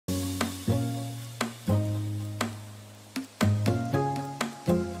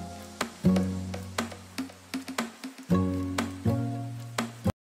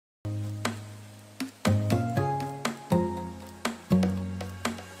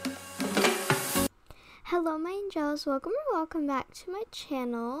Hello my angels, welcome back to my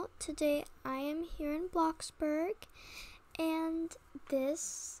channel. Today I am here in Bloxburg, and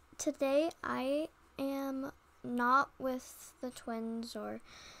today I am not with the twins or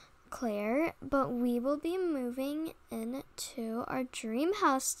Claire, but we will be moving into our dream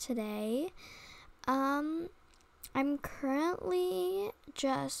house today. I'm currently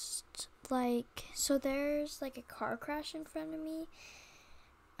just so there's like a car crash in front of me.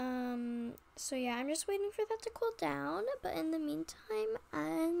 So yeah, I'm just waiting for that to cool down, but in the meantime,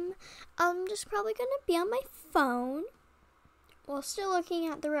 I'm just probably gonna be on my phone while still looking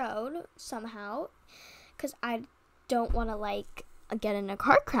at the road somehow, because I don't want to get in a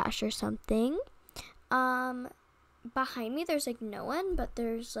car crash or something. Behind me there's no one, but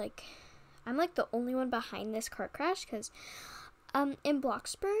there's I'm the only one behind this car crash, because in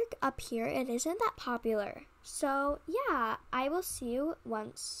Bloxburg up here it isn't that popular. So yeah, I will see you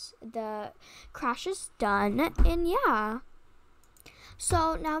once the crash is done. And yeah,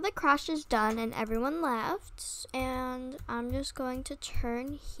 so now the crash is done and everyone left, and I'm just going to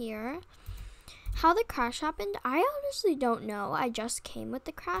turn here. How the crash happened, I honestly don't know. I just came with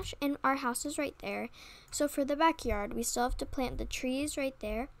the crash, and our house is right there. So for the backyard, we still have to plant the trees right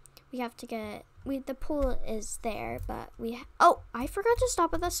there. We have to get the pool is there, but I forgot to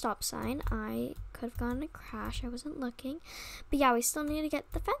stop at the stop sign. I could have gotten a crash. I wasn't looking. But yeah, we still need to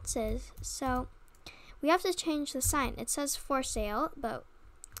get the fences. So we have to change the sign. It says for sale, but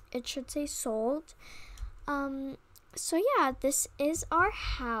it should say sold. So yeah, this is our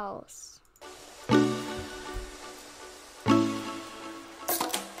house.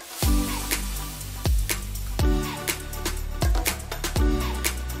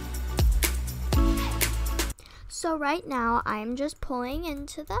 So right now, I'm just pulling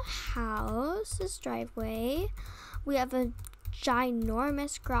into the house, this driveway. We have a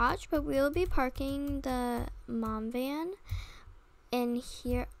ginormous garage, but we'll be parking the mom van in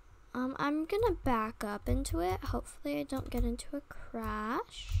here. I'm gonna back up into it. Hopefully I don't get into a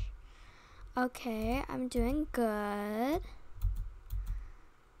crash. Okay, I'm doing good.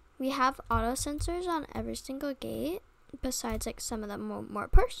 We have auto sensors on every single gate, besides some of the more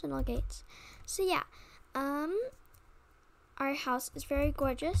personal gates. So yeah. Our house is very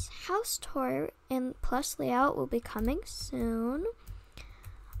gorgeous. House tour and plus layout will be coming soon.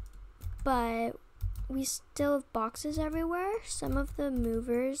 But we still have boxes everywhere. Some of the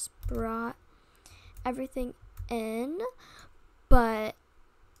movers brought everything in. But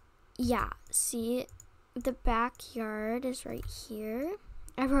yeah, see, the backyard is right here.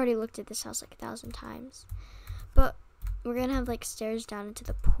 I've already looked at this house 1,000 times. But we're gonna have stairs down into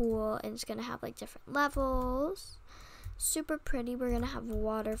the pool, and it's gonna have different levels. Super pretty. We're gonna have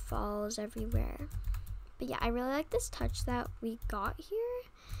waterfalls everywhere. But yeah, I really like this touch that we got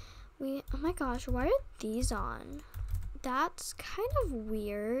here. Oh my gosh, why are these on? That's kind of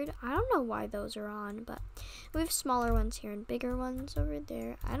weird. I don't know why those are on, but we have smaller ones here and bigger ones over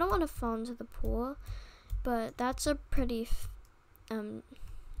there. I don't want to fall into the pool, but that's a pretty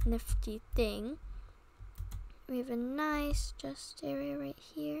nifty thing. We have a nice just area right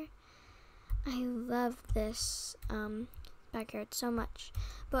here. I love this backyard so much.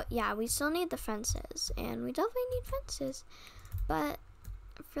 But yeah, we still need the fences, and we definitely need fences. But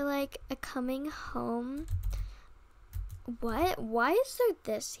for a coming home, why is there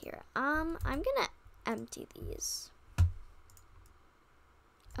this here? I'm gonna empty these.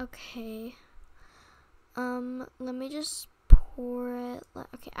 Okay. Let me just pour it.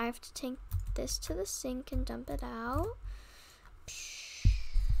 Okay, I have to take this to the sink and dump it out.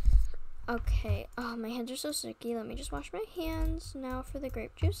 Okay. Oh, my hands are so sticky. Let me just wash my hands now for the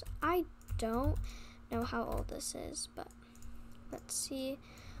grape juice. I don't know how old this is, but let's see.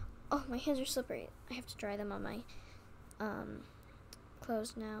 Oh, my hands are slippery. I have to dry them on my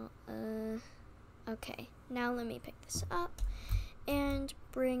clothes now. Okay. Now let me pick this up and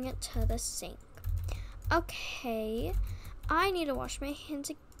bring it to the sink. Okay. I need to wash my hands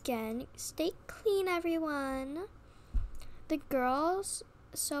again. Stay clean, everyone. The girls,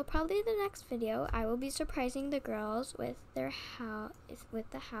 so probably the next video I will be surprising the girls with the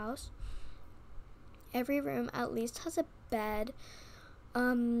house. Every room at least has a bed.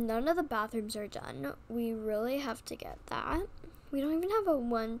 None of the bathrooms are done. We really have to get that. We don't even have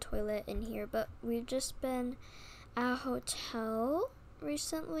one toilet in here, but we've just been at a hotel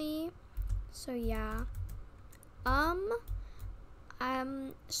recently. So yeah.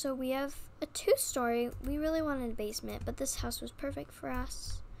 So we have a 2-story. We really wanted a basement, but this house was perfect for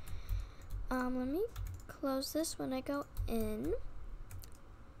us. Let me close this when I go in.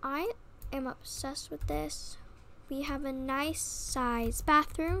 I am obsessed with this. We have a nice size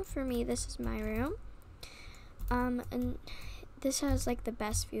bathroom. For me, this is my room. And this has like the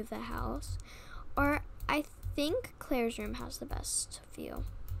best view of the house, or I think Claire's room has the best view.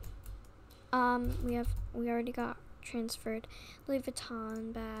 We already got transferred Louis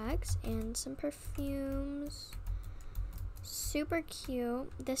Vuitton bags and some perfumes. Super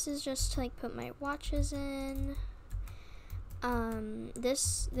cute. This is just to like put my watches in.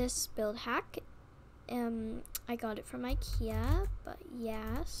 This build hack, I got it from IKEA, but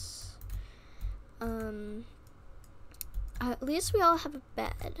yes. At least we all have a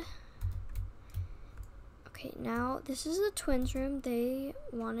bed. Okay, now this is the twins' room. They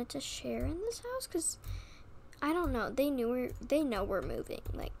wanted to share in this house because I don't know. They know we're moving,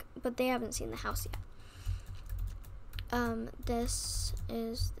 like, but they haven't seen the house yet.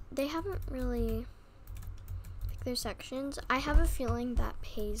 They haven't really picked their sections. I have a feeling that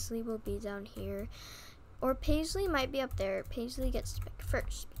Paisley will be down here, or Paisley might be up there. Paisley gets to pick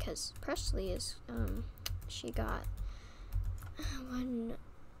first because Presley is, she got when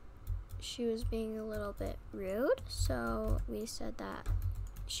she was being a little bit rude, so we said that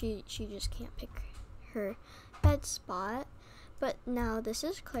she just can't pick her bed spot. But now this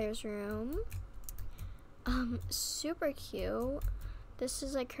is Claire's room. Super cute. This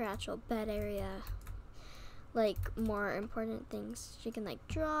is like her actual bed area. Like more important things. She can like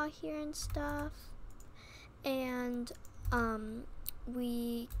draw here and stuff. And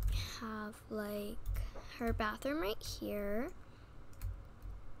we have like her bathroom right here.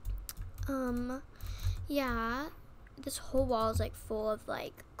 Yeah, this whole wall is like full of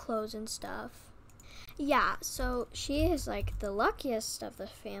like clothes and stuff. Yeah, so she is like the luckiest of the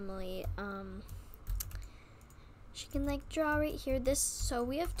family. She can like draw right here. So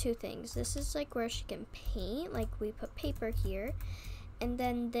we have two things. This is like where she can paint, like we put paper here, and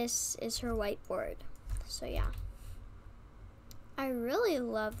then this is her whiteboard. So yeah, I really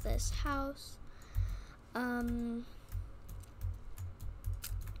love this house.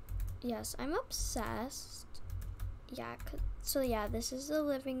 Yes, I'm obsessed. Yeah, so yeah, this is the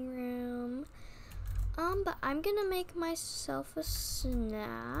living room. But I'm gonna make myself a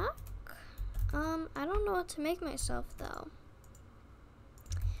snack. I don't know what to make myself though.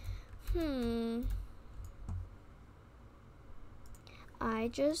 I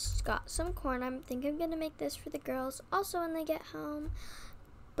just got some corn. I think I'm gonna make this for the girls also when they get home.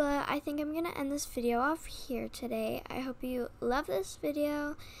 But I think I'm gonna end this video off here today. I hope you love this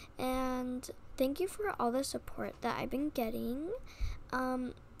video, and thank you for all the support that I've been getting.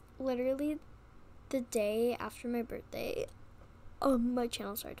 Literally the day after my birthday, my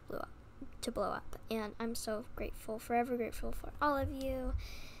channel started to blow up, and I'm so grateful, forever grateful for all of you.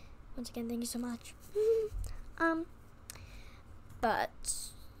 Once again, thank you so much.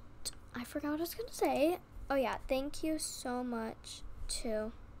 But I forgot what I was gonna say. Oh yeah, thank you so much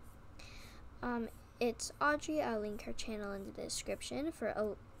to it's Audrey. I'll link her channel in the description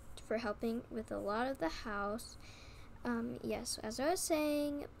for helping with a lot of the house. Yes, as I was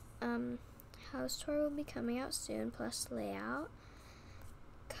saying, house tour will be coming out soon, plus layout.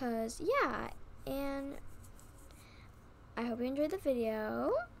 Cause yeah, and I hope you enjoyed the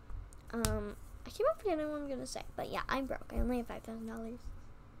video. I came up with what I'm gonna say, but yeah, I'm broke. I only have $5,000.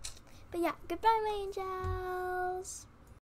 But yeah, goodbye, my angels.